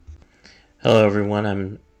Hello everyone,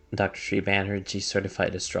 I'm Dr. Sri Banerjee,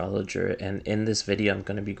 certified astrologer, and in this video I'm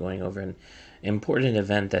going to be going over an important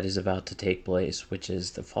event that is about to take place, which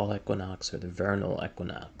is the fall equinox or the vernal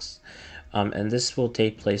equinox. And this will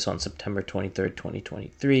take place on September 23rd,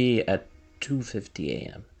 2023 at 2:50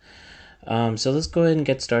 a.m. So let's go ahead and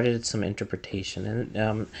get started at some interpretation.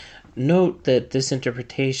 And note that this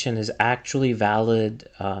interpretation is actually valid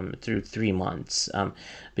through 3 months,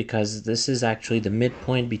 because this is actually the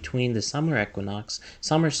midpoint between the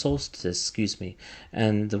summer solstice,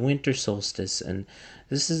 and the winter solstice. And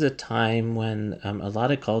this is a time when a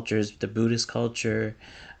lot of cultures, the Buddhist culture,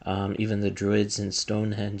 even the Druids in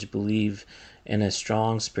Stonehenge, believe in a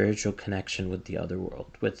strong spiritual connection with the other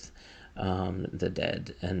world, with the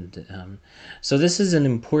dead. And so this is an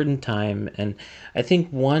important time. And I think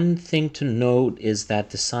one thing to note is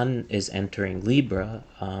that the sun is entering Libra,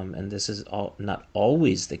 and this is not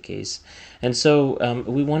always the case. And so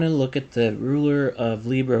we want to look at the ruler of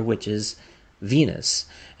Libra, which is Venus.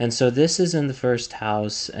 And so this is in the first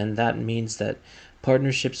house, and that means that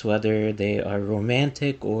partnerships, whether they are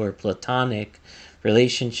romantic or platonic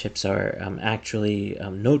relationships, are actually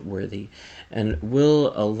noteworthy and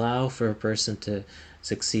will allow for a person to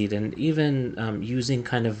succeed. And even using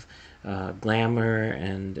kind of glamour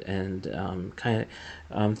and kind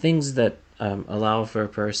of things that allow for a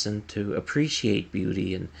person to appreciate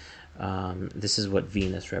beauty, and this is what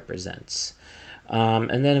Venus represents.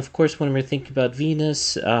 And then, of course, when we're thinking about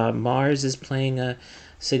Venus, Mars is playing a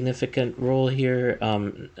significant role here.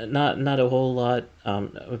 Not a whole lot.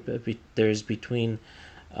 There's between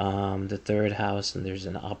the third house, and there's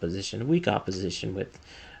a weak opposition with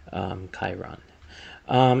Chiron.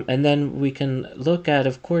 And then we can look at,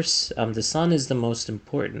 of course, the sun is the most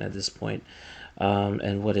important at this point,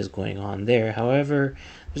 and what is going on there. However,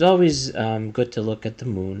 there's always good to look at the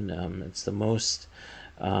moon. It's the most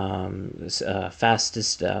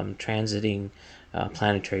fastest transiting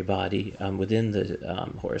planetary body within the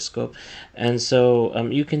horoscope. And so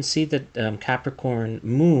you can see that Capricorn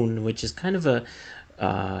moon, which is kind of a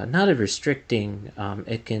not a restricting,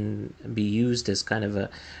 it can be used as kind of a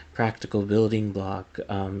practical building block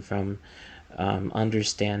from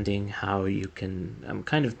understanding how you can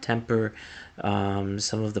kind of temper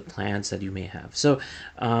some of the plans that you may have. So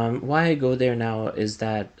why I go there now is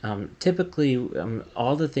that typically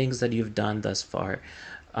all the things that you've done thus far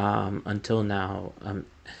until now,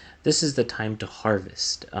 this is the time to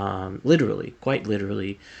harvest, literally, quite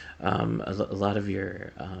literally, a lot of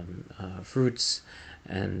your fruits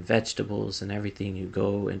and vegetables and everything. You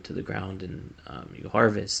go into the ground and you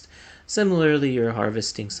harvest. Similarly, you're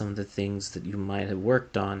harvesting some of the things that you might have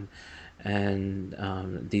worked on, and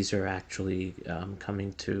these are actually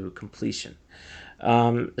coming to completion.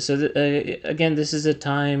 Again, this is a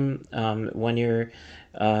time when you're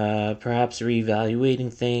perhaps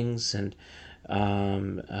reevaluating things and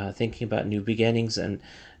thinking about new beginnings, and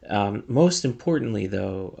most importantly,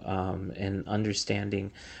 though, in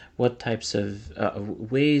understanding what types of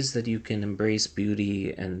ways that you can embrace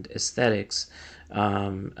beauty and aesthetics,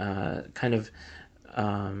 kind of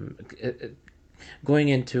going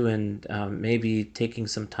into and maybe taking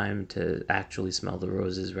some time to actually smell the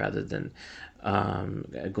roses rather than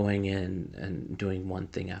going in and doing one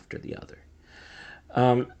thing after the other.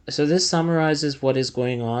 So this summarizes what is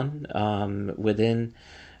going on within,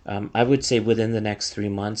 I would say, within the next 3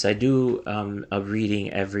 months. I do a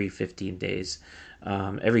reading every 15 days,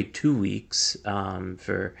 every 2 weeks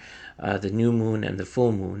for the new moon and the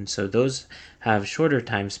full moon. So those have shorter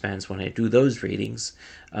time spans when I do those readings.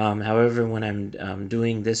 However, when I'm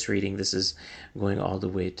doing this reading, this is going all the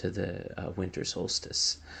way to the winter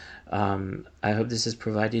solstice. I hope this has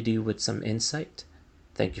provided you with some insight.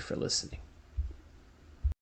 Thank you for listening.